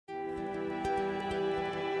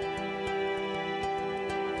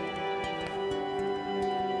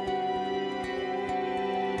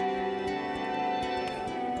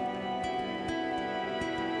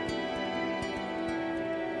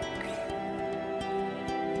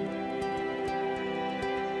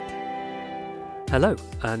Hello,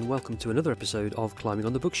 and welcome to another episode of Climbing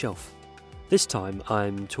on the Bookshelf. This time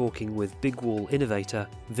I'm talking with big wall innovator,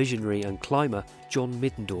 visionary and climber John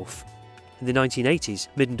Middendorf. In the 1980s,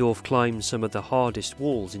 Middendorf climbed some of the hardest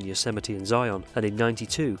walls in Yosemite and Zion, and in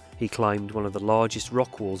 92 he climbed one of the largest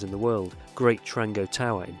rock walls in the world, Great Trango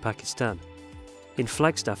Tower in Pakistan. In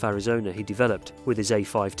Flagstaff, Arizona, he developed, with his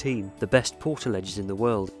A5 team, the best portaledges in the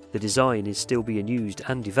world. The design is still being used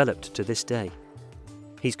and developed to this day.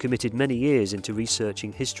 He's committed many years into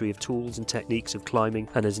researching history of tools and techniques of climbing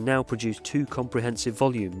and has now produced 2 comprehensive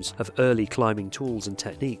volumes of early climbing tools and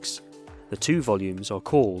techniques. The 2 volumes are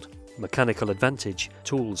called Mechanical Advantage,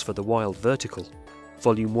 Tools for the Wild Vertical.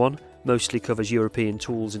 Volume 1 mostly covers European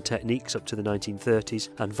tools and techniques up to the 1930s,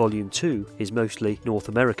 and Volume 2 is mostly North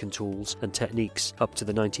American tools and techniques up to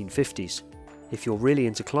the 1950s. If you're really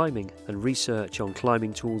into climbing and research on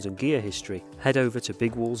climbing tools and gear history, head over to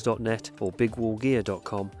bigwalls.net or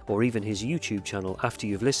bigwallgear.com or even his YouTube channel after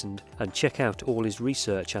you've listened and check out all his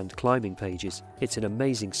research and climbing pages. It's an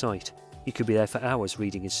amazing site. You could be there for hours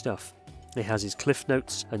reading his stuff. It has his cliff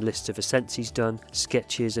notes and lists of ascents he's done,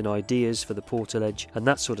 sketches and ideas for the portaledge and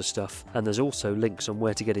that sort of stuff, and there's also links on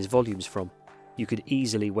where to get his volumes from. You could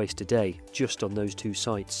easily waste a day just on those 2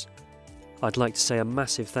 sites. I'd like to say a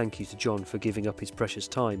massive thank you to John for giving up his precious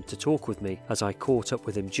time to talk with me, as I caught up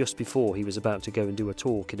with him just before he was about to go and do a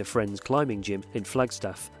talk in a friend's climbing gym in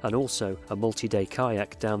Flagstaff, and also a multi-day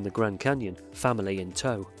kayak down the Grand Canyon, family in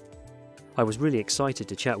tow. I was really excited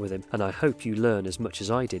to chat with him, and I hope you learn as much as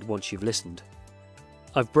I did once you've listened.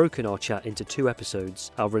 I've broken our chat into 2 episodes.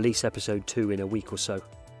 I'll release episode 2 in a week or so.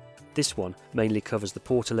 This one mainly covers the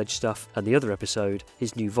portaledge stuff, and the other episode,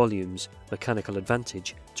 his new volumes, Mechanical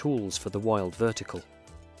Advantage, Tools for the Wild Vertical.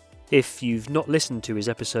 If you've not listened to his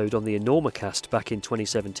episode on the Enormocast back in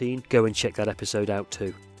 2017, go and check that episode out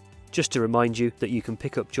too. Just to remind you that you can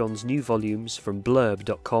pick up John's new volumes from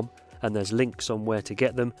blurb.com, and there's links on where to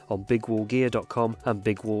get them on bigwallgear.com and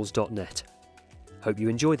bigwalls.net. Hope you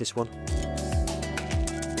enjoy this one.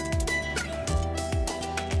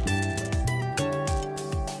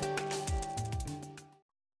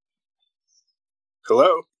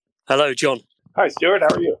 Hello. Hello, John. Hi, Stuart.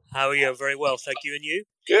 How are you? How are you? Very well, thank you. And you?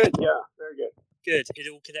 Good. Yeah, very good. Good. It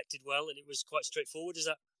all connected well, and it was quite straightforward, is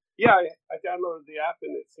that? Yeah, I downloaded the app,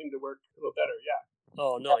 and it seemed to work a little better. Yeah.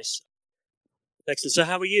 Oh, nice. Excellent. So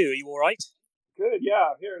how are you? Are you all right? Good.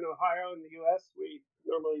 Yeah. Here in Ohio, in the U.S., we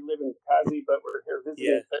normally live in Kazi, but we're here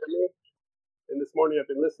visiting family. And this morning, I've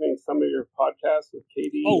been listening to some of your podcasts with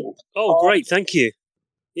Katie. Oh, great. Thank you.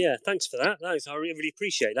 Yeah, thanks for that. Thanks. I really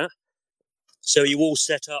appreciate that. So you all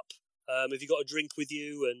set up? Have you got a drink with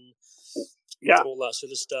you and all that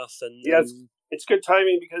sort of stuff? And yes, it's good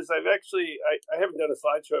timing because I haven't done a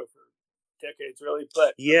slideshow for decades really,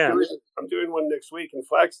 but I'm doing one next week in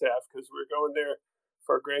Flagstaff because we're going there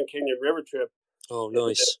for a Grand Canyon River trip. Oh,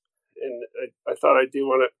 nice! And I thought I'd do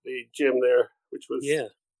one at the gym there, which was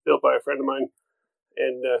built by a friend of mine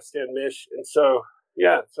and Stan Mish, and so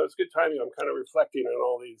it's good timing. I'm kind of reflecting on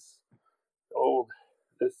all these all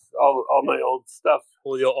my old stuff.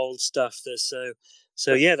 All your old stuff.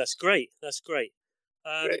 So yeah, that's great. That's great.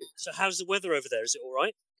 Great. So how's the weather over there? Is it all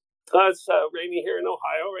right? It's rainy here in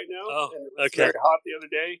Ohio right now. Oh, and it was very hot the other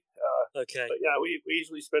day. Okay. But yeah, we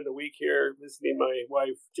usually spend a week here visiting my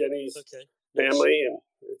wife Jenny's family, and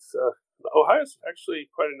it's Ohio's actually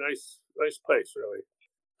quite a nice place, really.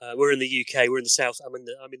 We're in the UK. We're in the south. I'm in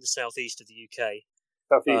the southeast of the UK.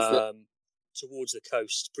 Southeast. Towards the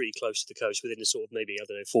coast, pretty close to the coast, within a sort of maybe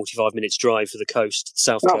 45 minutes drive to the coast,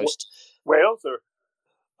 south coast. Wales or?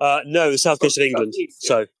 No, the south coast of England. Southeast,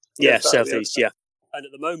 so southeast. Yeah. And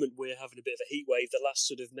at the moment we're having a bit of a heat wave. The last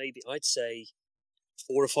sort of maybe I'd say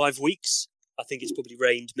 4 or 5 weeks. I think it's probably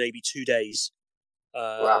rained maybe 2 days,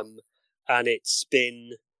 and it's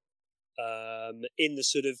been in the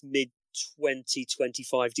sort of mid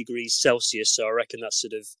 20-25 degrees Celsius. So I reckon that's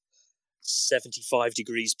sort of 75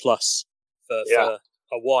 degrees plus. For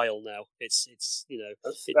a while now. It's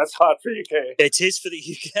that's hot for UK. It is for the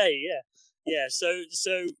UK, yeah. So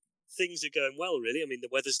things are going well, really. I mean, the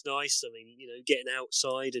weather's nice. I mean, getting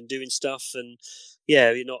outside and doing stuff, and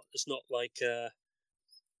it's not like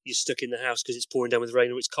you're stuck in the house because it's pouring down with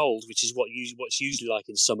rain or it's cold, which is what's usually like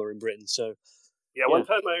in summer in Britain. So one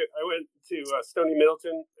time I went to Stony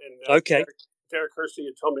Middleton, and Derek Hersey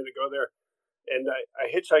had told me to go there, and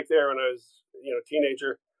I hitchhiked there when I was a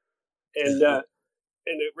teenager. And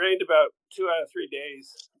it rained about 2 out of 3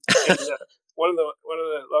 days. And one of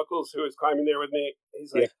the locals who was climbing there with me,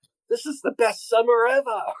 he's like, "This is the best summer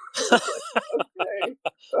ever."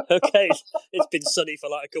 Okay, it's been sunny for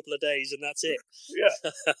like a couple of days, and that's it.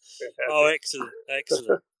 Yeah. Oh, excellent.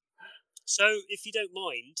 So, if you don't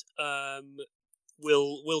mind,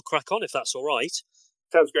 we'll crack on if that's all right.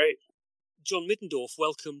 Sounds great. John Middendorf,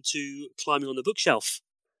 welcome to Climbing on the Bookshelf.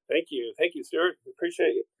 Thank you, Stuart.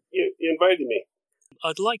 Appreciate you inviting me.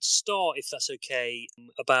 I'd like to start, if that's okay,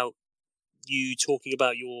 about you talking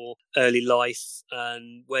about your early life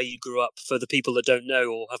and where you grew up. For the people that don't know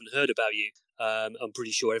or haven't heard about you, I'm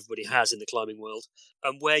pretty sure everybody has in the climbing world,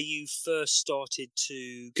 and where you first started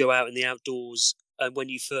to go out in the outdoors and when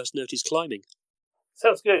you first noticed climbing.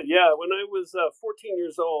 Sounds good. Yeah, when I was 14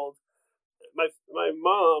 years old, my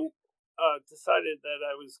mom decided that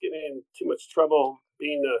I was getting in too much trouble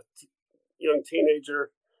being a young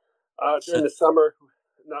teenager during the summer,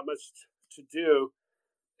 not much to do.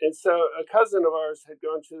 And so a cousin of ours had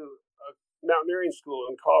gone to a mountaineering school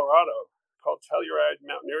in Colorado called Telluride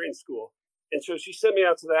Mountaineering School. And so she sent me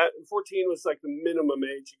out to that. And 14 was like the minimum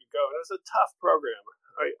age you could go. And it was a tough program.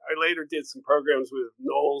 I later did some programs with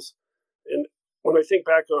Knowles. And when I think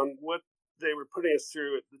back on what they were putting us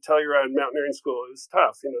through at the Telluride Mountaineering School, it was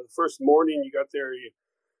tough. You know, the first morning you got there, you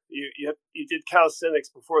did calisthenics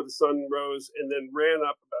before the sun rose, and then ran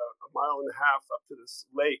up about a mile and a half up to this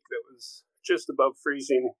lake that was just above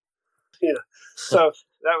freezing. Yeah, so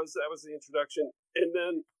that was the introduction, and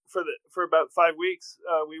then for about 5 weeks,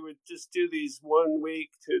 we would just do these 1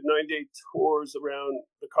 week to 9-day tours around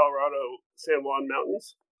the Colorado San Juan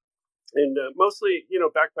Mountains, and mostly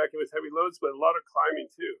backpacking with heavy loads, but a lot of climbing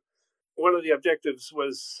too. One of the objectives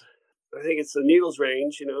was, I think it's the Needles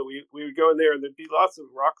Range. We would go in there and there'd be lots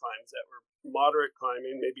of rock climbs that were moderate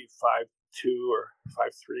climbing, maybe 5.2 or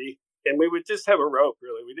 5.3. And we would just have a rope,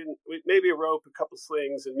 really. Maybe a rope, a couple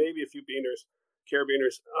slings, and maybe a few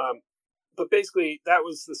carabiners. But basically, that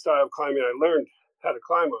was the style of climbing I learned how to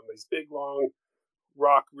climb on, these big, long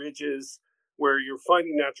rock ridges where you're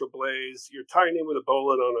finding natural blaze, you're tying in with a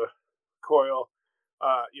bullet on a coil,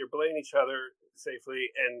 you're belaying each other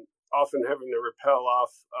safely, and often having to rappel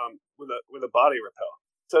off with a body rappel.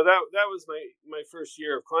 So that was my first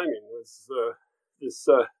year of climbing, was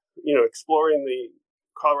exploring the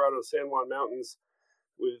Colorado San Juan Mountains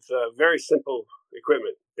with very simple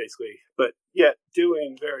equipment, basically, but yet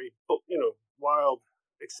doing very wild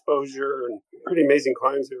exposure and pretty amazing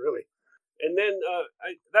climbs there, really. And then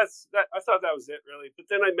I thought that was it, really. But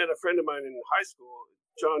then I met a friend of mine in high school,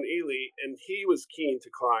 John Ely, and he was keen to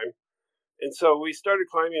climb. And so we started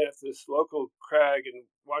climbing at this local crag in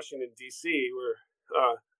Washington, D.C.,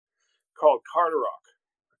 called Carter Rock.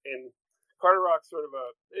 And Carter Rock's sort of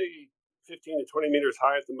maybe 15 to 20 meters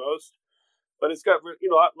high at the most. But it's got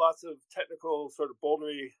lots of technical sort of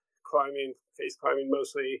bouldery climbing, face climbing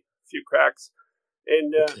mostly, a few cracks.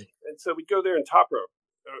 And so we'd go there in top rope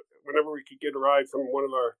whenever we could get a ride from one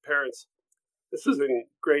of our parents. This was in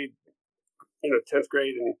grade, 10th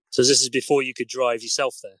grade. And so this is before you could drive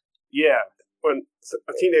yourself there? Yeah, when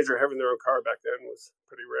a teenager having their own car back then was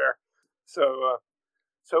pretty rare. So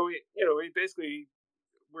we basically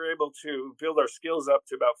were able to build our skills up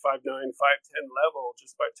to about 5'9", 5'10" level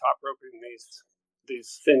just by top roping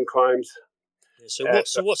these thin climbs. Yeah,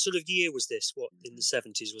 so what sort of year was this? What, in the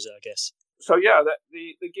 70s was it, I guess? So yeah,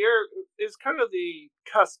 the gear is kind of the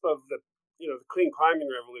cusp of the clean climbing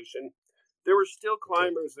revolution. There were still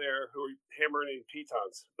climbers there who were hammering in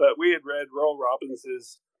pitons, but we had read Roll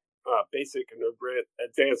Robbins's basic and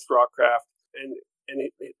advanced rockcraft, and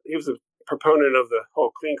he was a proponent of the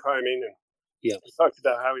whole clean climbing, and he talked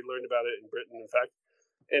about how he learned about it in Britain, in fact,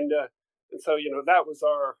 and so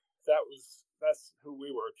that's who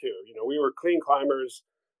we were too. We were clean climbers.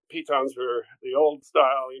 Pitons were the old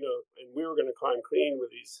style, and we were going to climb clean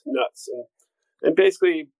with these nuts, and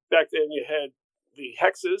basically back then you had the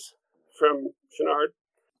hexes from Chenard,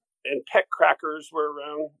 and peck crackers were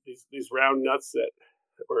around, these round nuts that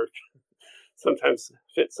were sometimes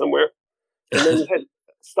fit somewhere. And then you had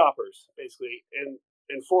stoppers, basically.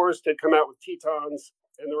 And Forrest had come out with Tetons,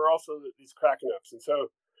 and there were also these cracking ups. And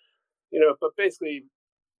so, but basically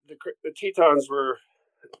the Tetons were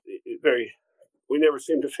we never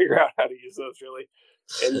seemed to figure out how to use those, really.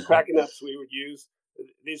 And the cracking ups we would use,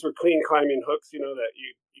 these were clean climbing hooks, that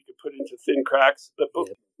you could put into thin cracks, but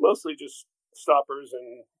mostly just stoppers,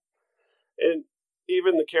 and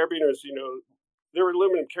even the carabiners, there were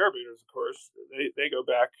aluminum carabiners, of course. They go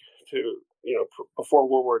back to, before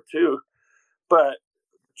World War II, but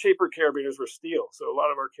cheaper carabiners were steel. So a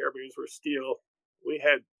lot of our carabiners were steel. We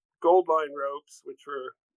had gold line ropes, which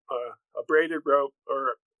were a braided rope, a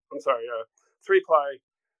 3-ply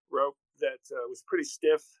rope that was pretty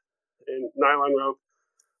stiff, and nylon rope,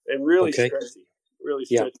 and really stretchy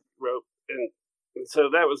rope. And so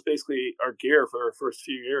that was basically our gear for our first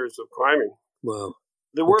few years of climbing. Wow.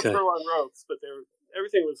 There were pro on ropes, but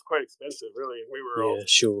everything was quite expensive, really, and we were all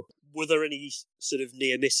sure. Were there any sort of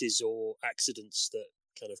near misses or accidents that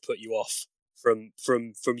kind of put you off from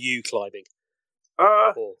you climbing?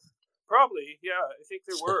 Probably, yeah. I think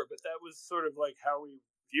there were, but that was sort of like how we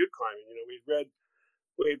viewed climbing.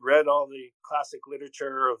 We'd read all the classic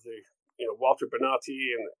literature of the Walter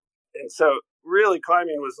Bonatti, and so really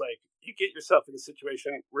climbing was like you get yourself in a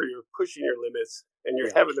situation where you're pushing your limits and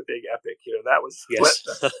you're having a big epic. That was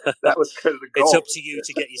that was kind of the goal. It's up to you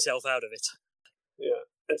to get yourself out of it. Yeah,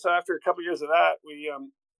 and so after a couple of years of that,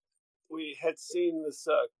 we had seen this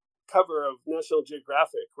cover of National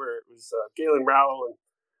Geographic where it was Galen Rowell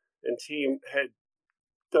and team had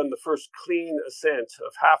done the first clean ascent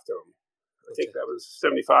of Half Dome. I think that was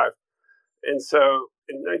 75. And so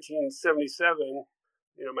in 1977,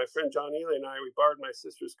 my friend John Ely and we borrowed my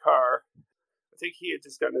sister's car. I think he had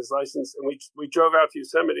just gotten his license, and we drove out to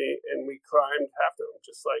Yosemite and we climbed Half Dome,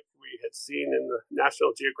 just like we had seen in the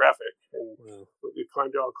National Geographic. And we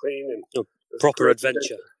climbed it all clean and proper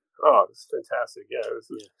adventure. Oh, it was fantastic. Yeah, it was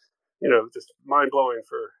just mind blowing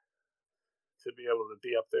to be able to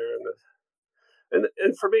be up there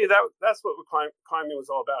and for me that's what climbing was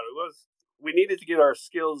all about. We needed to get our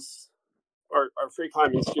skills, our free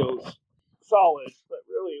climbing skills solid, but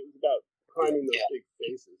really it was about climbing those big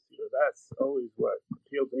faces. That's always what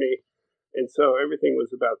appealed to me, and so everything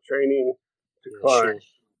was about training to climb. Sure.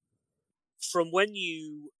 From when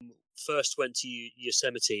you first went to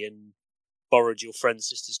Yosemite and borrowed your friend's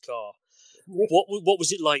sister's car, what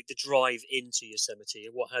was it like the drive into Yosemite?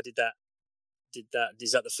 How did that?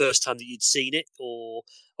 Is that the first time that you'd seen it, or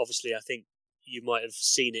obviously I think you might have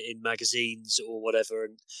seen it in magazines or whatever,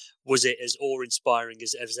 and was it as awe-inspiring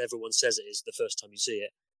as everyone says it is the first time you see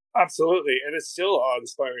it? Absolutely, and it's still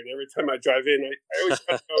awe-inspiring every time I drive in. I always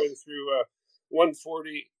love going through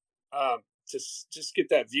 140 to just get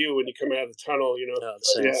that view when you come out of the tunnel.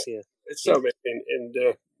 It's so amazing, and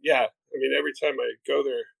every time I go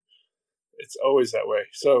there, it's always that way.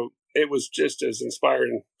 So it was just as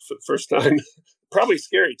inspiring for the first time. Probably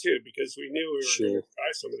scary too, because we knew we were going to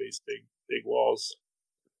try some of these big walls.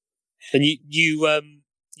 And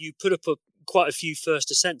you put up quite a few first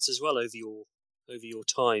ascents as well over your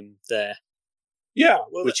time there. Yeah,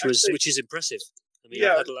 which is impressive. I mean,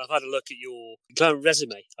 I've had a look at your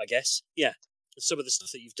resume, I guess. Yeah, some of the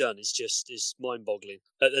stuff that you've done is mind-boggling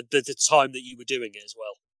at the time that you were doing it as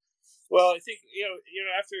well. Well, I think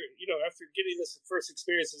after getting this first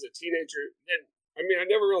experience as a teenager, then I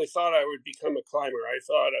never really thought I would become a climber. I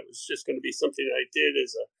thought it was just going to be something I did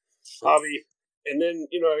as a hobby, and then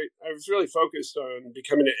I was really focused on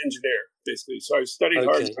becoming an engineer, basically. So I studied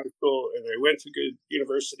hard in high school, and I went to good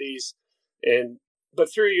universities,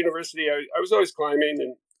 but through university, I was always climbing,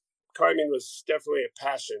 and climbing was definitely a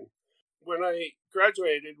passion. When I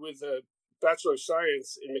graduated with a Bachelor of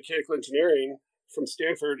Science in Mechanical Engineering from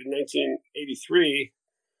Stanford in 1983,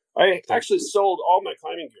 I actually sold all my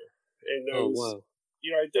climbing gear. And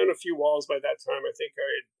I'd done a few walls by that time. I think I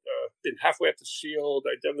had been halfway up the Shield.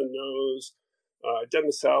 I'd done the Nose. I'd done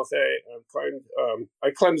the South A.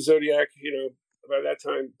 I climbed the Zodiac, by that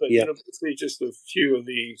time. But, basically just a few of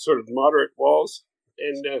the sort of moderate walls.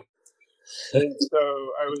 And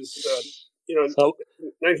so I was, in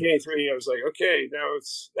 1983, I was like, okay,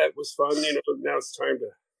 that was fun. Now it's time to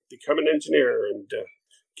become an engineer and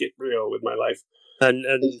get real with my life and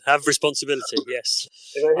have responsibility. Yes,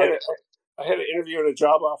 and I had an interview and a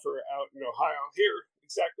job offer out in Ohio, here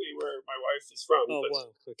exactly where my wife is from.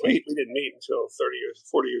 Wow! Okay. We didn't meet until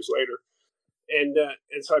 40 years later, and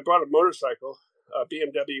so I bought a motorcycle, a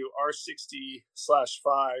BMW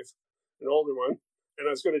R60/5, an older one, and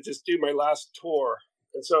I was going to just do my last tour.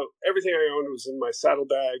 And so everything I owned was in my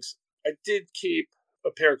saddlebags. I did keep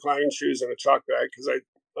a pair of climbing shoes and a chalk bag because I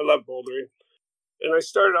love bouldering. And I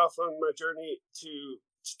started off on my journey to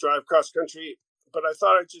drive cross country, but I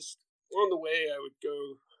thought on the way, I would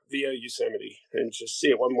go via Yosemite and just see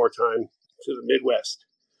it one more time to the Midwest.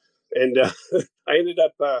 And I ended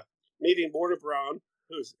up meeting Mortar Braun,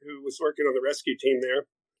 who was working on the rescue team there,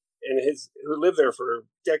 and who lived there for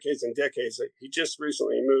decades and decades. He just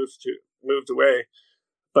recently moved away,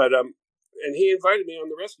 but and he invited me on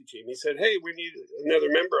the rescue team. He said, "Hey, we need another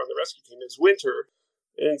member on the rescue team. It's winter."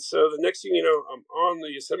 And so the next thing you know, I'm on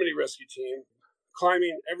the Yosemite rescue team,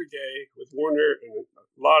 climbing every day with Warner and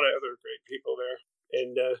a lot of other great people there.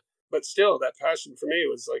 And but still, that passion for me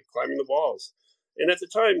was like climbing the walls. And at the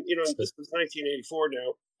time, this was 1984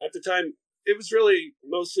 now. At the time, it was really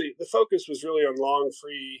mostly, the focus was really on long,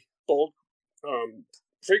 bold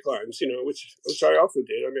free climbs, which I also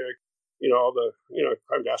did. I mean, I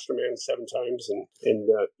climbed Astroman 7 times.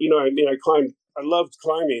 I loved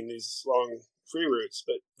climbing these long free routes,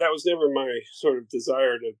 but that was never my sort of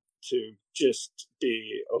desire to just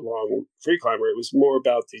be a long free climber. It was more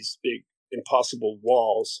about these big impossible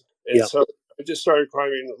walls. And so I just started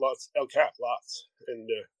climbing El Cap lots, and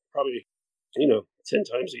probably, 10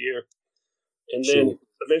 times a year. And then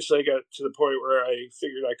eventually I got to the point where I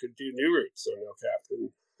figured I could do new routes on El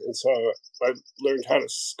Cap. And so I learned how to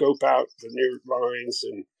scope out the new lines,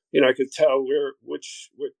 and, I could tell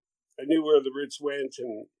I knew where the routes went,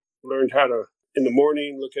 and learned how to, in the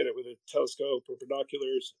morning, look at it with a telescope or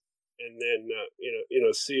binoculars, and then,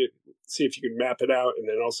 see if you could map it out, and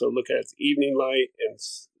then also look at the evening light and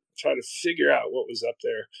try to figure out what was up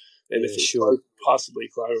there and if it was possibly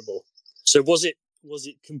climbable. So was it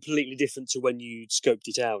completely different to when you scoped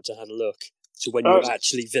it out and had a look to when you were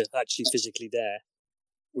actually physically there?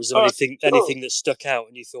 Was there anything that stuck out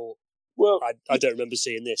and you thought, well, I don't remember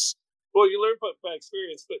seeing this? Well, you learn by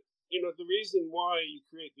experience, but the reason why you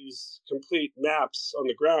create these complete maps on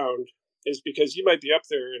the ground is because you might be up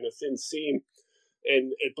there in a thin seam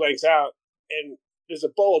and it blanks out, and there's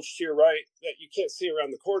a bulge to your right that you can't see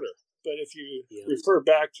around the corner. But if you refer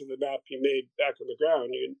back to the map you made back on the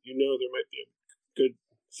ground, you know there might be a good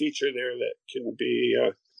feature there that can be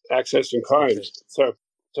accessed and climbed. Okay.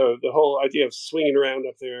 So the whole idea of swinging around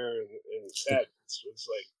up there and that was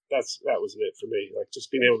like that was it for me. Like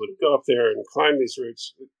just being able to go up there and climb these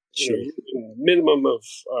routes, using minimum of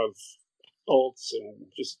bolts and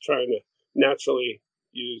just trying to naturally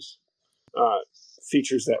use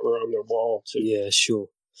features that were on the wall.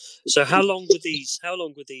 So how long were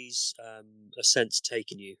these ascents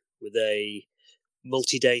taking you? Were they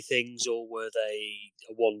multi-day things or were they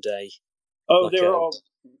a one day? Oh, they were all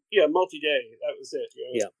multi-day. That was it.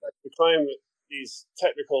 To climb these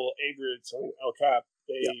technical aid routes on El Cap,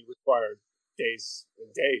 they required days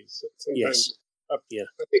and days. Sometimes I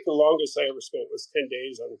think the longest I ever spent was 10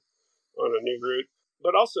 days on a new route.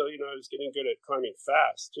 But also, I was getting good at climbing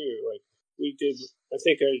fast too. Like I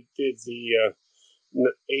think I did the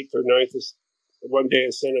 8th or 9th one day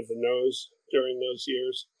ascent of the nose during those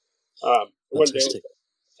years. One day,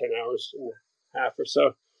 10 hours and a half or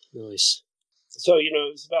so. Nice. So,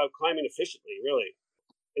 it's about climbing efficiently, really.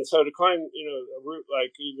 And so to climb, a route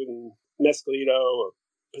like even Mescalito or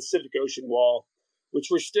Pacific Ocean Wall, which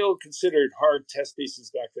were still considered hard test pieces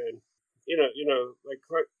back then, like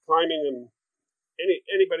climbing them,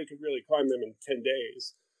 anybody could really climb them in 10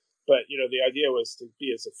 days. But, the idea was to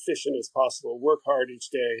be as efficient as possible, work hard each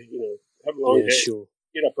day, have a long day,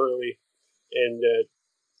 get up early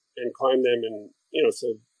and climb them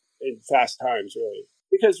so in fast times, really.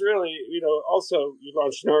 Because really, also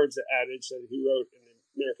Yvon Chouinard's adage that he wrote in the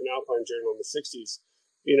American Alpine Journal in the 60s,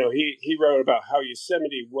 he wrote about how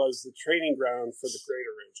Yosemite was the training ground for the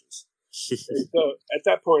greater ranges. And so at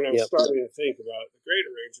that point, I was starting to think about the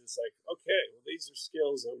greater ranges, like, okay, well, these are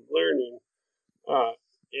skills I'm learning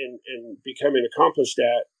and becoming accomplished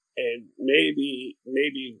at. And maybe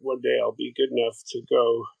one day I'll be good enough to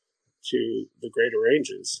go to the greater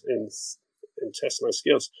ranges and test my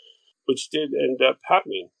skills, which did end up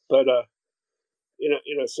happening. But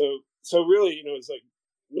so really, it's like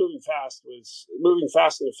moving fast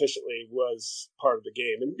and efficiently was part of the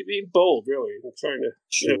game, and being bold, really, and trying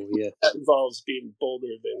to that involves being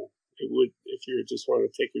bolder than it would if you just want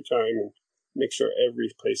to take your time and make sure every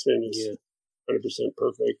placement is 100%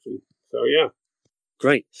 perfect. And so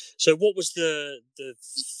great. So what was the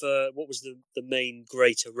main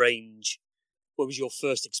greater range? What was your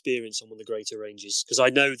first experience on one of the greater ranges? Because I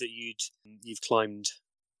know that you've climbed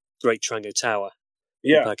Great Trango Tower.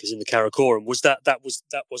 Back as in the Karakoram.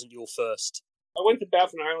 That wasn't your first? I went to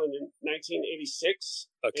Baffin Island in 1986.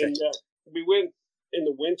 Okay. And we went in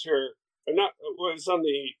the winter. It was on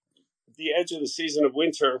the edge of the season of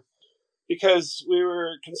winter because we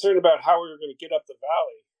were concerned about how we were going to get up the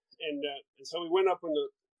valley. And so we went up when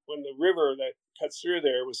the river that cuts through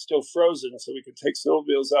there was still frozen, so we could take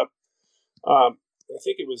snowmobiles up. I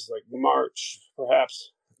think it was like March,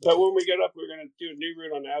 perhaps. But when we got up, we were going to do a new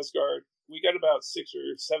route on Asgard. We got about 6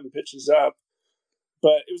 or 7 pitches up,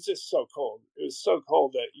 but it was just so cold. It was so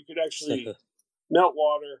cold that you could actually melt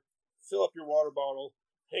water, fill up your water bottle,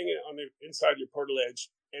 hang it on the inside your portal edge,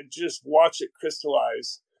 and just watch it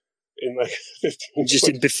crystallize in like 15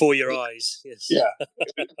 Just before your eyes. Yes. Yeah.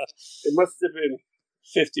 It must have been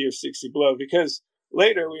 50 or 60 below, because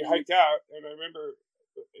later we hiked out, and I remember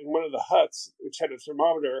in one of the huts, which had a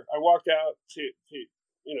thermometer, I walked out to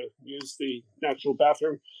use the natural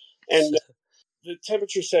bathroom, and the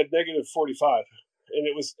temperature said negative 45, and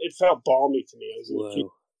it felt balmy to me. I was in the heat,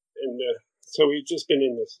 and so we'd just been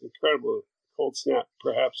in this incredible cold snap,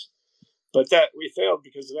 perhaps, but that we failed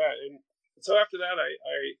because of that. And so after that,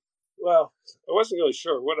 I well, I wasn't really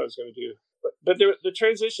sure what I was going to do, but the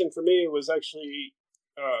transition for me was actually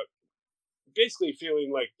basically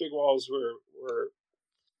feeling like big walls were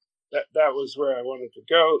that was where I wanted to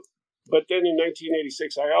go. But then in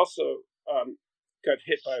 1986, I also got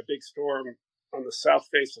hit by a big storm on the south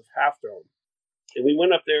face of Half Dome. And we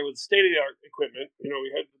went up there with state-of-the-art equipment. You know,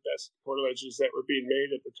 we had the best portaledges that were being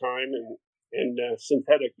made at the time, and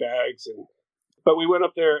synthetic bags. But we went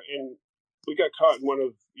up there and we got caught in one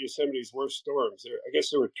of Yosemite's worst storms. I guess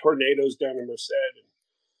there were tornadoes down in Merced and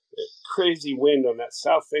crazy wind on that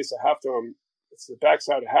south face of Half Dome. It's the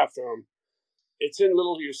backside of Half Dome. It's in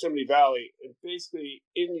Little Yosemite Valley, and basically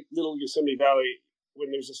in Little Yosemite Valley, when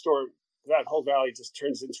there's a storm, that whole valley just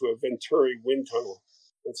turns into a Venturi wind tunnel.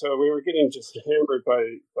 And so we were getting just hammered by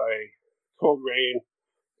cold rain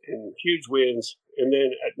and huge winds. And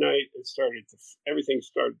then at night, everything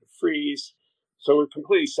started to freeze. So we're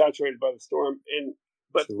completely saturated by the storm.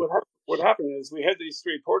 But sure. What happened is we had these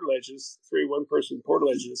three one-person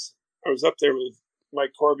portaledges. I was up there with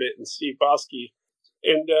Mike Corbett and Steve Bosky.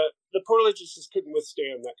 And the portaledges just couldn't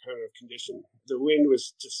withstand that kind of condition. The wind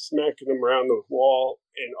was just smacking them around the wall.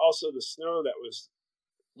 And also the snow that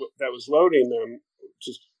was loading them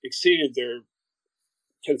just exceeded their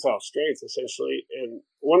tensile strength, essentially. And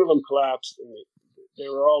one of them collapsed, and they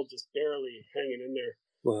were all just barely hanging in there.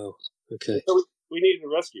 Wow. Okay. So we needed a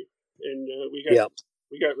rescue, and we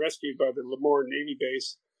got rescued by the Lemoore Navy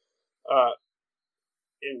base,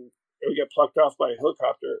 and we got plucked off by a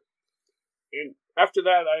helicopter. And after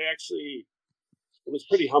that, I actually was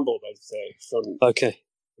pretty humbled, I'd say.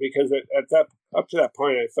 Because up to that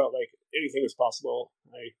point, I felt like anything was possible.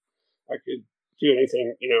 I could do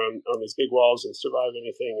anything, on these big walls and survive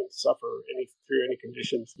anything and suffer through any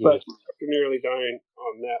conditions. Yeah. But after nearly dying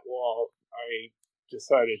on that wall, I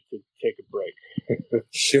decided to take a break.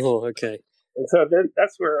 Sure, okay. And so then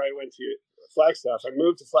that's where I went to Flagstaff. I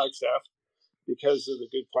moved to Flagstaff because of the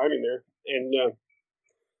good climbing there.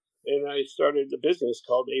 And I started a business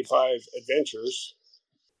called A5 Adventures.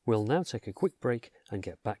 We'll now take a quick break and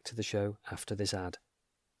get back to the show after this ad.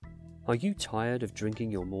 Are you tired of drinking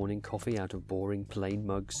your morning coffee out of boring plain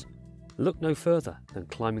mugs? Look no further than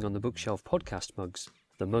Climbing on the Bookshelf podcast mugs.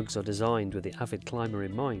 The mugs are designed with the avid climber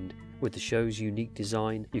in mind. With the show's unique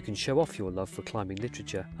design, you can show off your love for climbing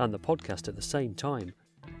literature and the podcast at the same time.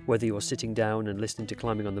 Whether you're sitting down and listening to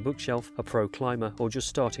Climbing on the Bookshelf, a pro climber, or just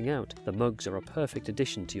starting out, the mugs are a perfect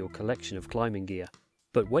addition to your collection of climbing gear.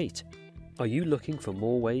 But wait! Are you looking for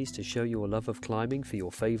more ways to show your love of climbing for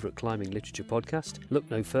your favourite climbing literature podcast? Look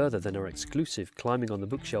no further than our exclusive Climbing on the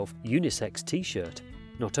Bookshelf unisex t-shirt.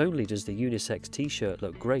 Not only does the unisex t-shirt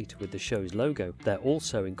look great with the show's logo, they're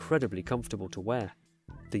also incredibly comfortable to wear.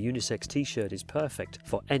 The unisex t-shirt is perfect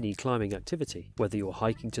for any climbing activity, whether you're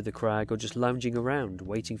hiking to the crag or just lounging around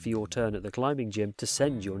waiting for your turn at the climbing gym to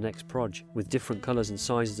send your next proj. With different colours and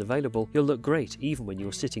sizes available, you'll look great even when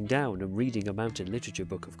you're sitting down and reading a mountain literature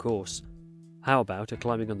book, of course. How about a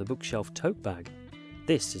Climbing on the Bookshelf tote bag?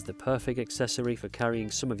 This is the perfect accessory for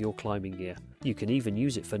carrying some of your climbing gear. You can even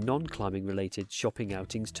use it for non-climbing related shopping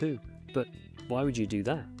outings too. But why would you do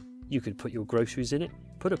that? You could put your groceries in it,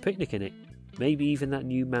 put a picnic in it, maybe even that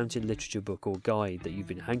new mountain literature book or guide that you've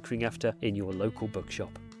been hankering after in your local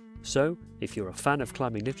bookshop. So, if you're a fan of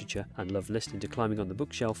climbing literature and love listening to Climbing on the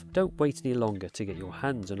Bookshelf, don't wait any longer to get your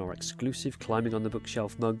hands on our exclusive Climbing on the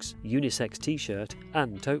Bookshelf mugs, unisex t-shirt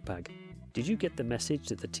and tote bag. Did you get the message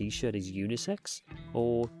that the t-shirt is unisex?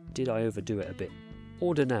 Or did I overdo it a bit?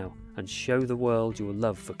 Order now and show the world your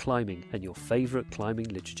love for climbing and your favourite climbing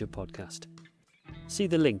literature podcast. See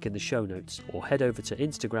the link in the show notes or head over to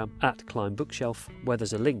Instagram @ClimbBookshelf where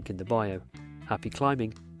there's a link in the bio. Happy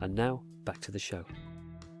climbing, and now back to the show.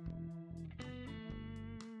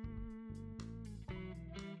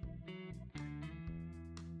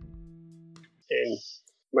 And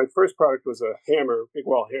my first product was a hammer, big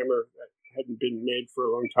wall hammer that hadn't been made for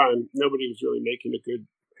a long time. Nobody was really making a good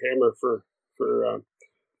hammer for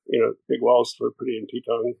big walls for putting in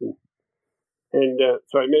pitons. And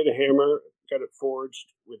so I made a hammer, got it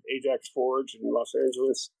forged with Ajax Forge in Los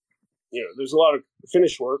Angeles. There's a lot of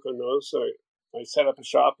finish work on those. So I set up a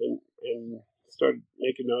shop and started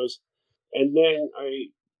making those. And then I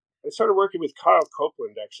started working with Kyle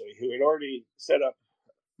Copeland, actually, who had already set up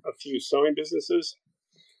a few sewing businesses.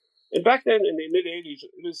 And back then in the mid-'80s,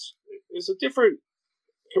 it was a different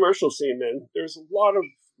commercial scene then. There's a lot of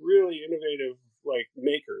really innovative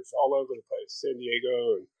makers all over the place, San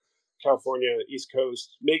Diego and California, East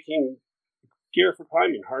Coast, making gear for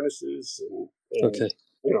climbing, harnesses and okay.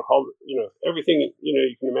 Everything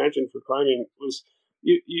you can imagine for climbing was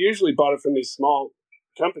you usually bought it from these small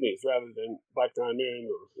companies rather than Black Diamond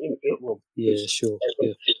or sure.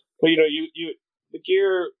 Yeah. But you the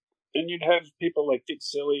gear, and you'd have people like Dick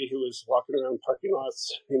Silly, who was walking around parking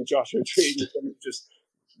lots in Joshua Tree, and just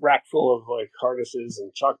rack full of like harnesses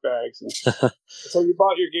and chalk bags, and so you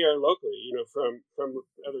bought your gear locally, from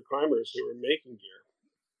other climbers who were making gear,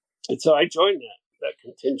 and so I joined that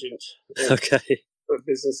contingent. Okay.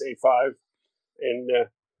 Business A5, and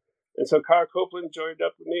so Kyle Copeland joined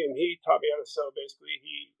up with me, and he taught me how to sew. Basically,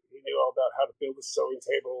 he knew all about how to build a sewing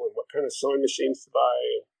table and what kind of sewing machines to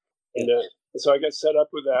buy, and so I got set up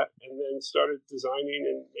with that, and then started designing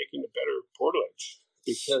and making a better portaledge.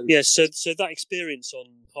 So that experience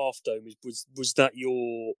on Half Dome was that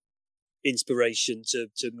your inspiration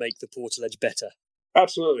to make the portaledge better?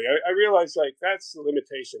 Absolutely. I realized that's the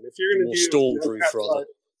limitation. If you're going to do stormproof, rather.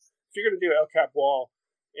 If you're going to do El Cap wall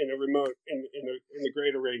in a remote in the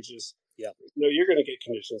greater ranges, you're going to get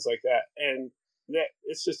conditions like that, and that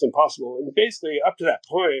it's just impossible. And basically, up to that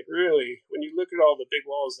point, really, when you look at all the big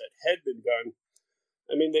walls that had been done,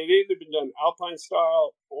 I mean, they've either been done alpine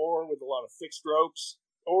style or with a lot of fixed ropes,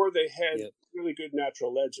 or they had really good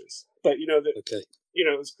natural ledges. But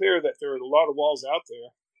it was clear that there were a lot of walls out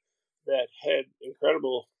there that had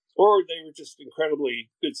incredible, or they were just incredibly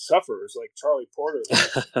good sufferers, like Charlie Porter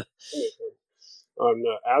on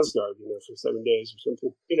Asgard, for 7 days or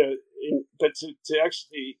something. But to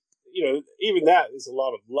actually, even that is a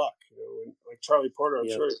lot of luck. And like Charlie Porter, I'm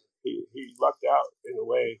sure he lucked out in a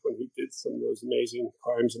way when he did some of those amazing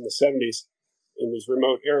climbs in the 70s in these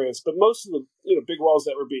remote areas. But most of the big walls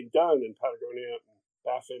that were being done in Patagonia and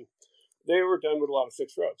Baffin, they were done with a lot of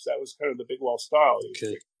fixed ropes. That was kind of the big wall style.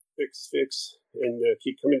 Okay. Fix, and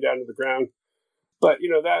keep coming down to the ground. But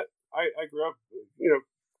that I grew up,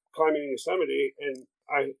 climbing in Yosemite, and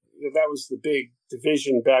that was the big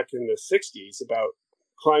division back in the 60s about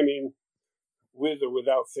climbing with or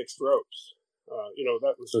without fixed ropes.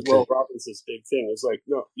 That was Will Robinson's big thing. It's like,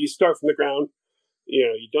 no, you start from the ground.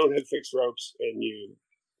 You don't have fixed ropes, and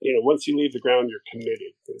once you leave the ground, you're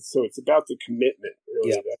committed. So it's about the commitment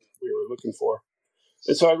really that we were looking for.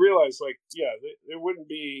 And so I realized, there wouldn't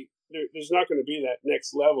be, there's not going to be that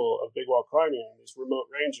next level of big wall climbing in these remote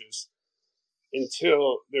ranges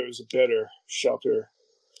until there was a better shelter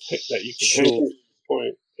that you can hang to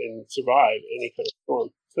point and survive any kind of storm.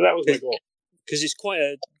 So that was my goal. Because it's quite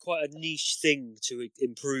a niche thing to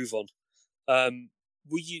improve on.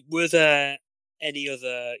 Were there any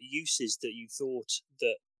other uses that you thought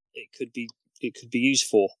that it could be used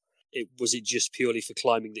for? Was it just purely for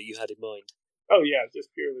climbing that you had in mind? Oh yeah,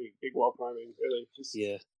 just purely big wall climbing. Really, just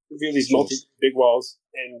do these multi big walls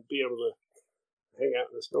and be able to hang out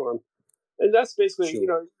in the storm. And that's basically,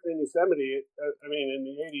 in Yosemite. I mean, in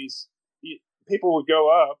the 80s, people would go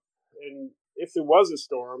up, and if there was a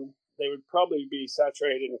storm, they would probably be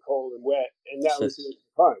saturated and cold and wet, and that was the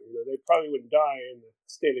fun. They probably wouldn't die in the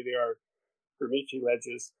state-of-the-art Bermici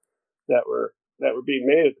ledges that were being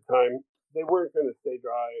made at the time. They weren't going to stay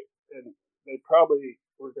dry, and they probably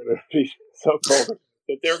were going to be so cold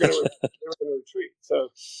that they were going to retreat. So,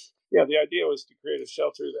 the idea was to create a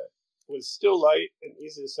shelter that was still light and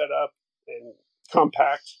easy to set up and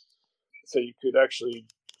compact, so you could actually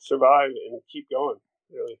survive and keep going.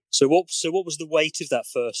 Really. So what was the weight of that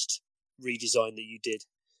first redesign that you did?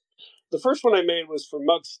 The first one I made was for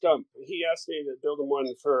Mug Stump. He asked me to build him one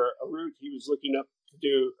for a route he was looking up to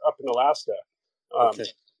do up in Alaska.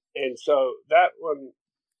 And so that one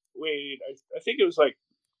weighed, I think it was like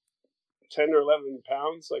 10 or 11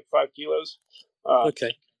 pounds, like 5 kilos.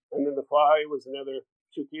 And then the fly was another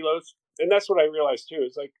 2 kilos. And that's what I realized too.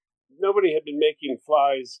 It's like nobody had been making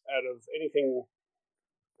flies out of anything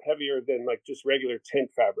heavier than like just regular tent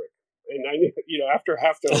fabric. And I knew, after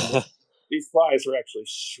Half Dome, these flies were actually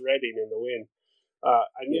shredding in the wind.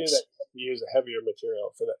 I knew that you had to use a heavier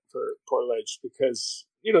material for portaledge because,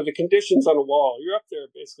 the conditions on a wall, you're up there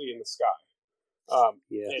basically in the sky.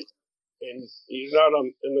 And you're not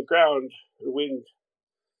in the ground, the wind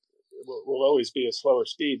will always be a slower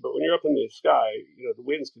speed. But when you're up in the sky, the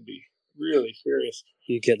winds can be really furious.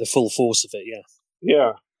 You get the full force of it,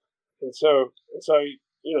 Yeah. And so I,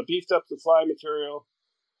 beefed up the fly material,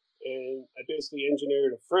 and I basically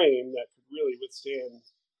engineered a frame that could really withstand,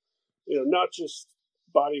 not just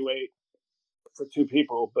body weight for 2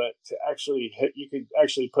 people, but to actually you could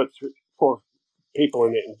actually put 4 people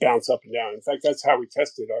in it and bounce up and down. In fact, that's how we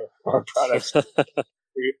tested our products.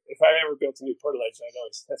 If I ever built a new portaledge, I'd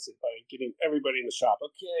always test it by getting everybody in the shop.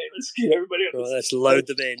 Okay, let's get everybody on. Let's load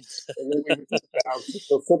them in. And then we would just bounce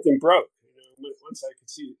until something broke. Once I could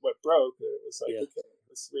see what broke, it was like, okay,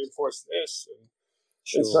 let's reinforce this.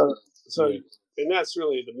 And so and that's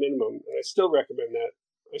really the minimum. And I still recommend that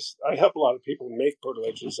I help a lot of people make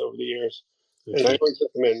portaledges over the years, and I always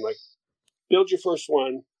recommend like build your first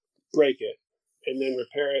one, break it, and then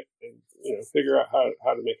repair it, and figure out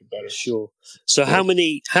how to make it better. Sure. So how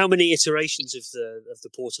many iterations of the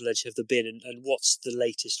portaledge have there been, and what's the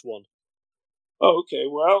latest one? Oh, okay.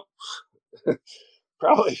 Well,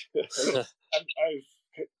 probably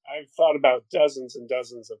I've thought about dozens and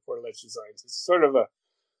dozens of portaledge designs. It's sort of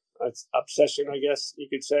it's obsession, I guess you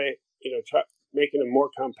could say. Try making them more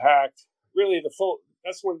compact. Really,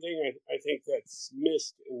 that's one thing I think that's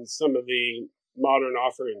missed in some of the modern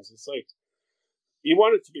offerings. It's like you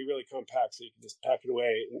want it to be really compact so you can just pack it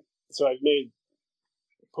away. And so I've made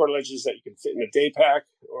portaledges that you can fit in a day pack,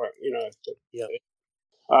 or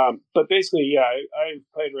but basically, I've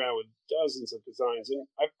played around with dozens of designs, and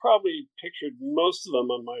I've probably pictured most of them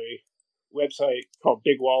on my website called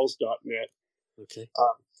bigwalls.net. Okay.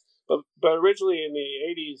 But originally in the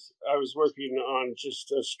 80s, I was working on just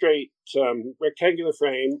a straight rectangular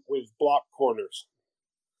frame with block corners.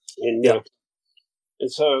 And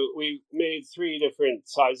so we made 3 different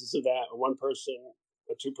sizes of that: a 1-person,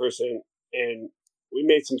 a 2-person, and we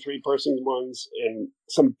made some 3-person ones and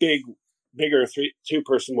some bigger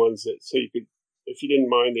 2-person ones so you could, if you didn't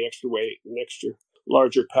mind the extra weight and extra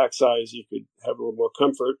larger pack size, you could have a little more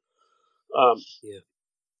comfort.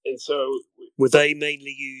 And so were they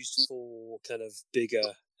mainly used for kind of bigger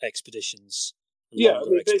expeditions?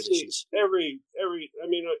 Basically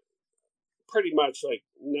pretty much like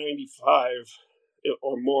 95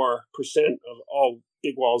 or more percent of all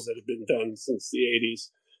big walls that have been done since the 80s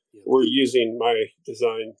were using my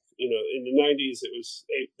design. In the 90s, it was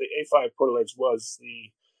the A5 portaledge was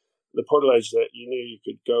the portaledge that you knew you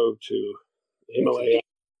could go to Himalaya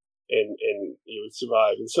and you would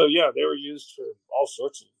survive. And so, they were used for all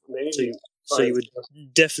sorts of amazing. So you were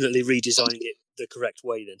definitely redesigning it the correct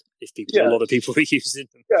way then, if a lot of people were using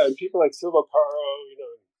them. Yeah, and people like Silvo Caro,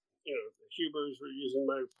 the Hubers were using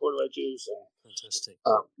my portaledges, and fantastic.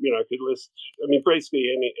 I could list. Basically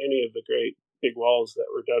any of the great big walls that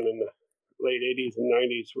were done in the late 80s and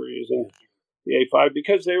 90s were using the A5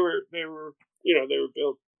 because they were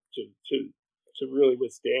built to really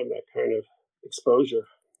withstand that kind of exposure.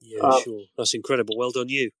 Yeah, sure. That's incredible. Well done,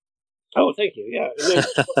 you. Oh, thank you. Yeah. And then,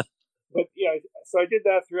 so I did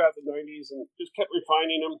that throughout the 90s and just kept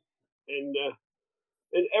refining them. And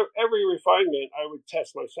every refinement I would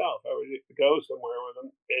test myself. I would go somewhere with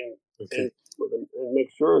them and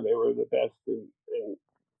make sure they were the best. And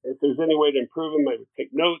if there's any way to improve them, I would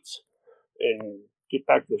take notes and get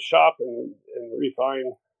back to the shop and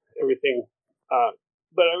refine everything.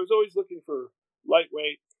 But I was always looking for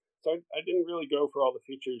lightweight. So I didn't really go for all the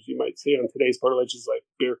features you might see on today's portaledges, like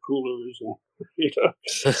beer coolers and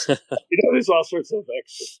there's all sorts of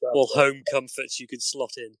extra stuff. All home comforts you could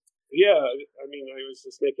slot in. Yeah, I was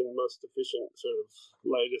just making the most efficient, sort of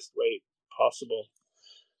lightest weight possible.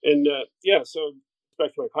 And so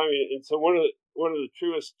back to my climbing. And so one of the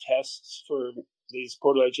truest tests for these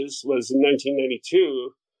portaledges was in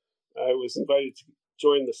 1992. I was invited to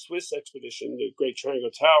join the Swiss expedition, the Great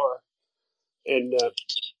Triangle Tower. And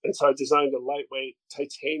so I designed a lightweight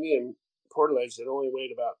titanium portaledge that only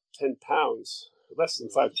weighed about 10 pounds, less than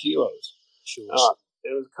 5 kilos. Sure.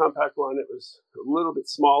 It was a compact one. It was a little bit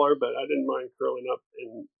smaller, but I didn't mind curling up.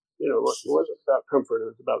 And, it wasn't about comfort. It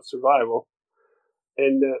was about survival.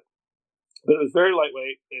 And but it was very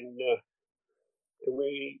lightweight. And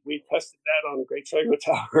we tested that on Great Triangle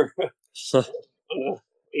Tower on a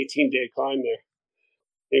 18-day climb there.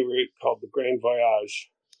 They were called the Grand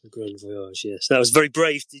Voyage. The Grand Voyage, yes. That was very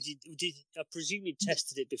brave. I presume you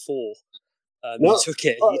tested it before no. You took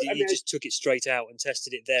it. You just took it straight out and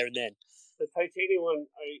tested it there and then. The titanium one,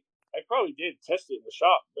 I probably did test it in the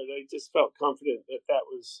shop, but I just felt confident that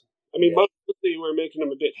was... mostly we're making them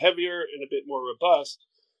a bit heavier and a bit more robust,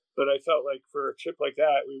 but I felt like for a trip like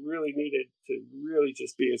that, we really needed to really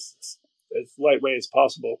just be as lightweight as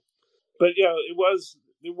possible. But it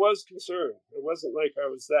was concern. It wasn't like I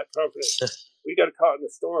was that confident. We got caught in a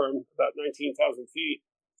storm about 19,000 feet,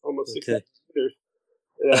 almost 600 meters.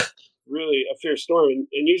 Really a fierce storm.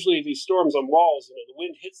 And usually these storms on walls, the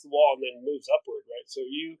wind hits the wall and then moves upward, right? So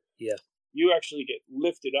you actually get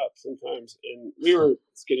lifted up sometimes. And we were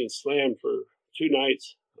getting slammed for 2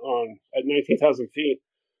 nights at 19,000 feet.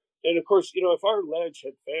 And of course, if our ledge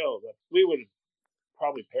had failed, we would have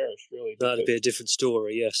probably perished, really. That'd be a different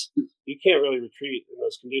story, yes. You can't really retreat in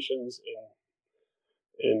those conditions.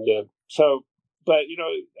 So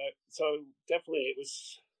definitely it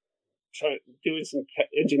was doing some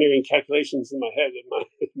engineering calculations in my head.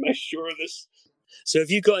 Am I sure of this? So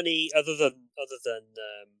have you got any, other than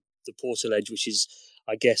the portaledge, which is,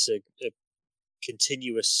 I guess, a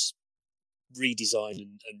continuous redesign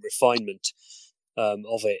and refinement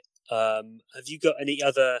of it. Have you got any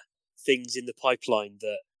other things in the pipeline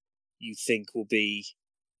that you think will be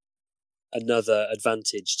another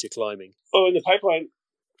advantage to climbing? Oh, in the pipeline,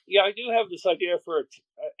 yeah, I do have this idea for an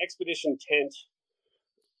expedition tent.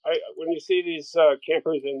 When you see these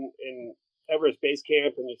campers in Everest Base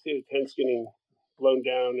Camp, and you see the tents getting blown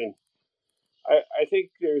down, and I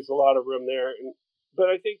think there's a lot of room there. But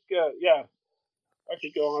I think, I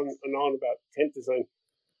could go on and on about tent design.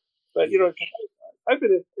 But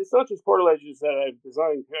it's not just portaledges that I've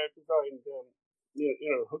designed. I've designed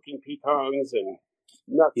hooking pitons and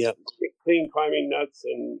nuts, clean climbing nuts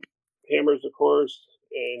and hammers, of course,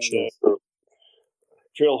 and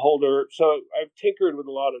drill holder. So I've tinkered with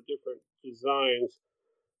a lot of different designs,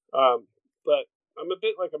 but I'm a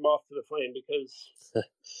bit like a moth to the flame because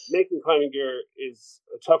making climbing gear is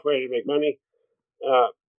a tough way to make money.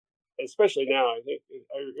 Especially now, I think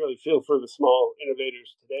I really feel for the small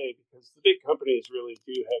innovators today because the big companies really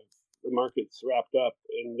do have the markets wrapped up.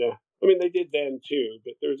 And they did then too,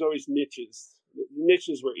 but there's always niches. The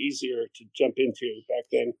niches were easier to jump into back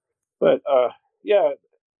then. But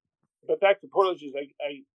but back to portaledges,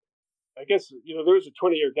 I guess, there was a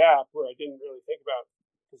 20-year gap where I didn't really think about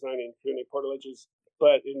designing too many portaledges.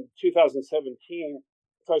 But in 2017,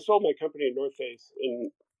 so I sold my company in North Face in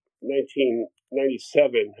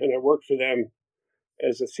 1997, and I worked for them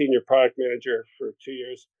as a senior product manager for 2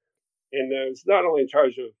 years. And I was not only in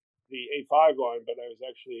charge of the A5 line, but I was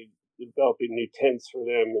actually developing new tents for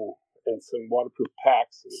them and some waterproof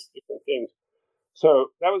packs and different things.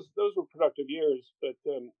 So those were productive years, but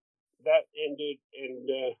that ended, and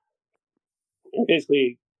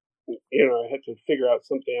basically, I had to figure out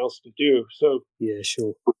something else to do. So yeah,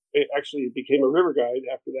 sure. I actually became a river guide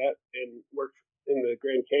after that and worked in the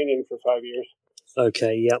Grand Canyon for 5 years.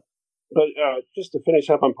 Okay, yep. But just to finish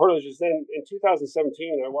up on portaledges, then in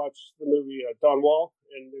 2017, I watched the movie Dawn Wall,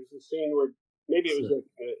 and there's a scene where maybe it was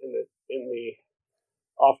in the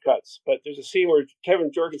offcuts, but there's a scene where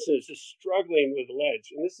Kevin Jorgensen is just struggling with a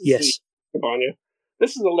ledge, and this is the Cabana.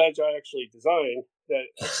 This is a ledge I actually designed that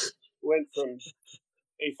went from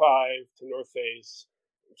A5 to North Face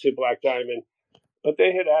to Black Diamond, but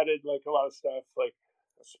they had added like a lot of stuff, like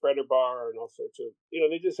a spreader bar and all sorts of,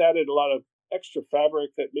 they just added a lot of extra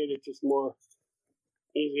fabric that made it just more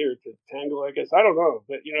easier to tangle, I guess. I don't know,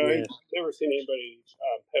 but I've never seen anybody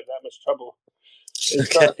have that much trouble. And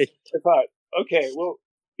so I thought, okay, well,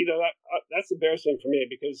 that's embarrassing for me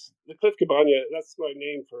because the Cliff Cabana, that's my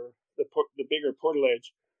name for the bigger portaledge.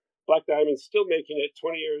 Black Diamond's still making it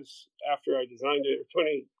 20 years after I designed it, or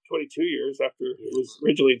 22 years after it was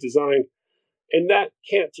originally designed. And that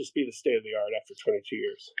can't just be the state of the art after 22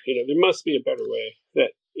 years. There must be a better way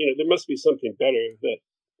that, there must be something better that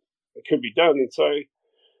could be done. And so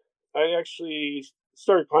I actually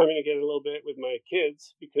started climbing again a little bit with my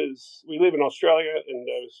kids because we live in Australia, and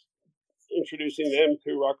I was introducing them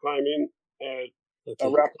to rock climbing at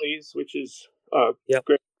Rapley's, which is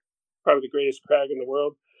probably the greatest crag in the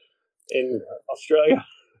world in Australia.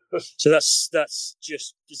 So that's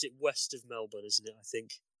just, is it west of Melbourne, isn't it, I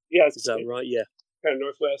think? Yeah. Is that right? Yeah. Kind of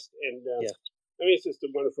northwest. And it's just a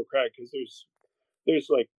wonderful crag because there's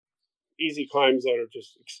like easy climbs that are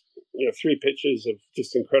just, 3 pitches of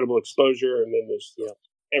just incredible exposure. And then there's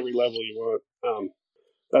every level you want.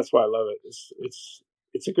 That's why I love it.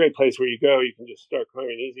 It's a great place where you go. You can just start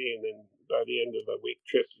climbing easy. And then by the end of a week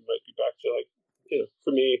trip, you might be back to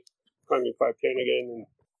for me, climbing 510 again and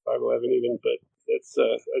 511 even, but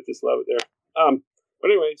I just love it there.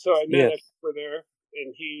 But anyway, so I met over there,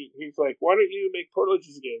 and he's like, "Why don't you make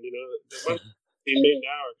portaledges again? The ones being made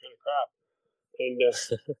now are kind of crap." And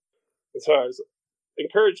so I was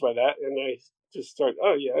encouraged by that, and I just started.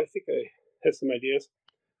 Oh yeah, I think I have some ideas.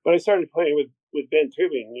 But I started playing with bent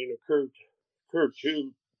tubing, curved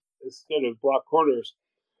tube instead of block corners,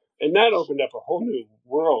 and that opened up a whole new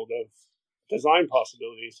world of design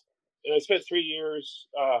possibilities. And I spent 3 years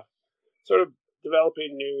sort of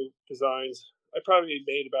developing new designs. I probably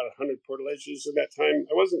made about 100 portaledges at that time.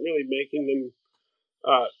 I wasn't really making them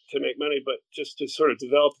to make money, but just to sort of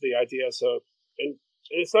develop the idea. So, and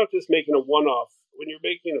it's not just making a one-off. When you're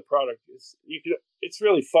making a product, it's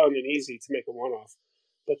really fun and easy to make a one-off,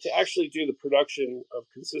 but to actually do the production of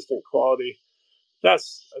consistent quality,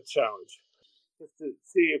 that's a challenge. Just to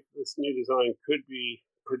see if this new design could be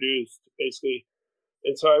produced, basically.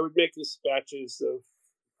 And so I would make these batches of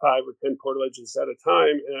 5 or 10 portaledges at a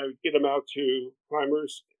time, and I would get them out to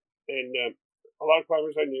climbers, and a lot of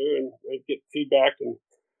climbers I knew, and I'd get feedback and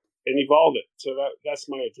evolve it. So that's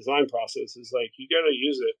my design process, is like, you got to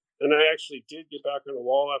use it And I actually did get back on a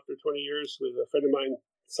wall after 20 years with a friend of mine,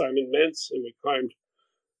 Simon Mentz, and we climbed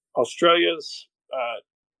Australia's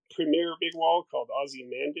premier big wall called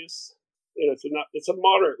Ozymandias. It's a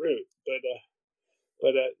moderate route,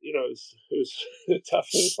 but it was a tough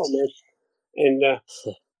man. And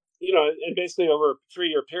and basically over a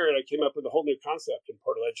 3-year period, I came up with a whole new concept in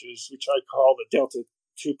portaledges, which I call the Delta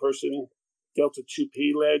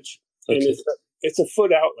 2P ledge, and it's a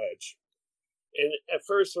foot out ledge. And at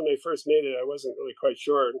first, when they first made it, I wasn't really quite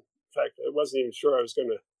sure. In fact, I wasn't even sure I was going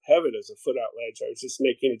to have it as a foot out ledge. I was just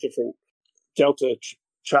making a different delta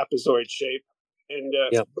trapezoid shape. And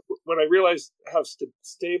when I realized how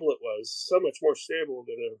stable it was, so much more stable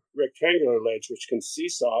than a rectangular ledge, which can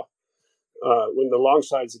seesaw when the long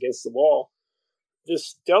side's against the wall,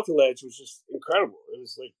 this delta ledge was just incredible. It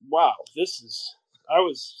was like, wow, I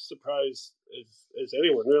was surprised as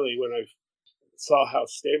anyone really when I saw how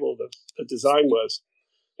stable the design was.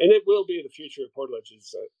 And it will be the future of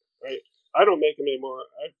portaledges. Right? I don't make them anymore.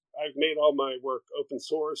 I've made all my work open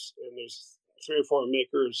source, and there's 3 or 4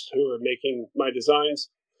 makers who are making my designs.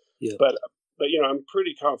 Yeah. But I'm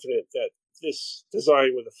pretty confident that this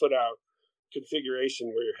design with a foot out configuration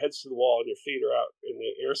where your head's to the wall and your feet are out in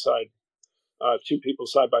the air side, 2 people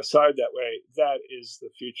side by side that way, that is the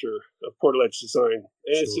future of portaledge design.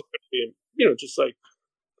 And it's just going to be, just like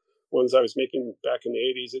ones I was making back in the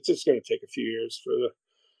 80s. It's just going to take a few years for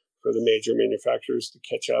the major manufacturers to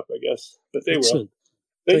catch up, I guess. But they will.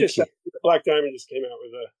 Black Diamond just came out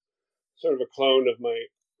with a sort of a clone of my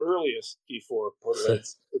earliest D4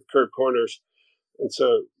 portaledge with curved corners. And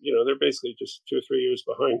so, they're basically just 2 or 3 years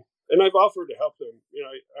behind. And I've offered to help them.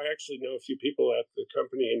 I actually know a few people at the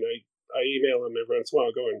company, and I email them every once in a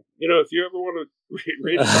while going, if you ever want to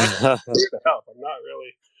read I'm here to help. I'm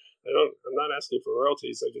not asking for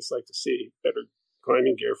royalties. I just like to see better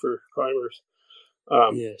climbing gear for climbers.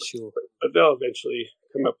 Sure. But they'll eventually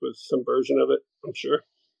come up with some version of it, I'm sure.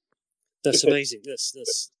 That's amazing.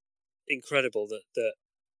 That's incredible that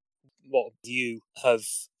what you have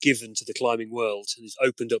given to the climbing world has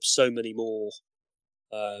opened up so many more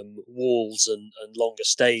walls and longer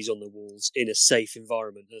stays on the walls in a safe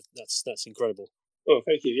environment. That's incredible. Oh,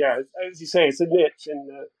 thank you. Yeah, as you say, it's a niche,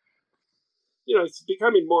 and it's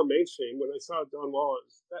becoming more mainstream. When I saw Don Wall,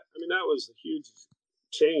 that was a huge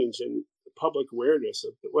change in the public awareness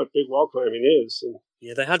of what big wall climbing is. And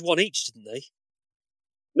they had one each, didn't they?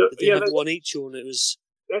 No, they had one each, or it was.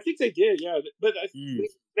 I think they did, yeah. But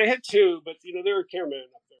they had 2, but they were a cameraman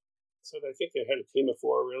up there, so I think they had a team of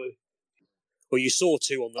 4, really. Well, you saw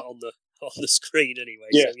 2 on the screen anyway.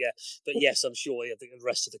 Yeah. So but yes, I'm sure the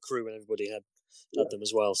rest of the crew and everybody had them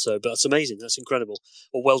as well. So, but that's amazing. That's incredible.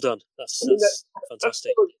 Well done. That's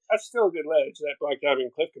fantastic. That's still a good ledge. That Black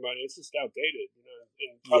Diamond Cliff Commodity. It's just outdated,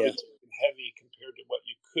 and probably heavy compared to what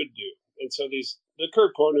you could do. And so the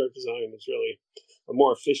curved corner design is really a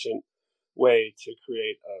more efficient way to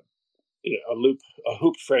create a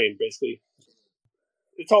hoop frame, basically.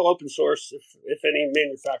 It's all open source. If any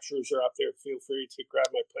manufacturers are out there, feel free to grab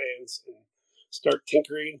my plans and start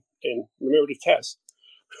tinkering. And remember to test.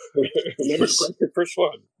 Remember to break your first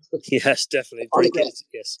one. Yes, definitely. Break it.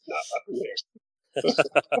 Yes. Not up in there.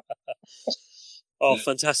 Oh,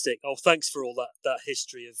 fantastic. Oh, thanks for all that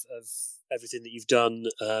history of everything that you've done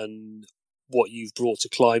and what you've brought to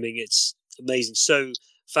climbing. It's amazing. So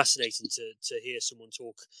fascinating to hear someone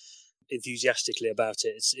talk enthusiastically about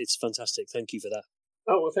it. It's fantastic. Thank you for that.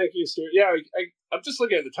 Oh, well, thank you, Stuart. Yeah, I'm just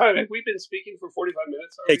looking at the time. Have we been speaking for 45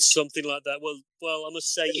 minutes already? It's something like that. Well, I must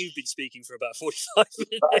say you've been speaking for about 45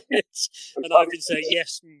 minutes, and I've been saying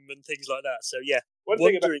yes and things like that. So, yeah. One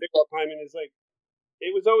thing about big wall climbing is, it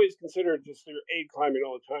was always considered just for aid climbing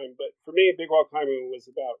all the time. But for me, big wall climbing was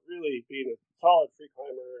about really being a solid free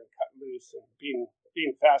climber and cutting loose and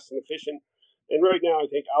being fast and efficient. And right now, I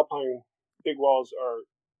think alpine big walls are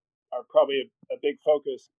probably a big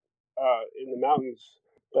focus in the mountains.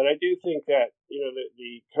 But I do think that,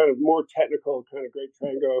 the kind of more technical kind of Great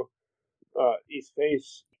Trango East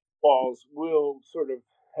Face walls will sort of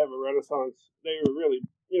have a renaissance. They were really,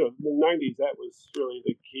 in the 90s, that was really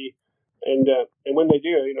the key. And when they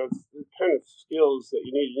do, it's the kind of skills that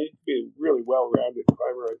you need. You need to be a really well-rounded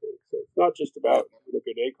climber, I think. So it's not just about being a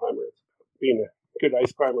good A climber. It's being a good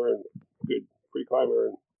ice climber and a good free climber.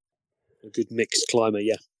 And a good mixed climber,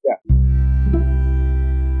 yeah.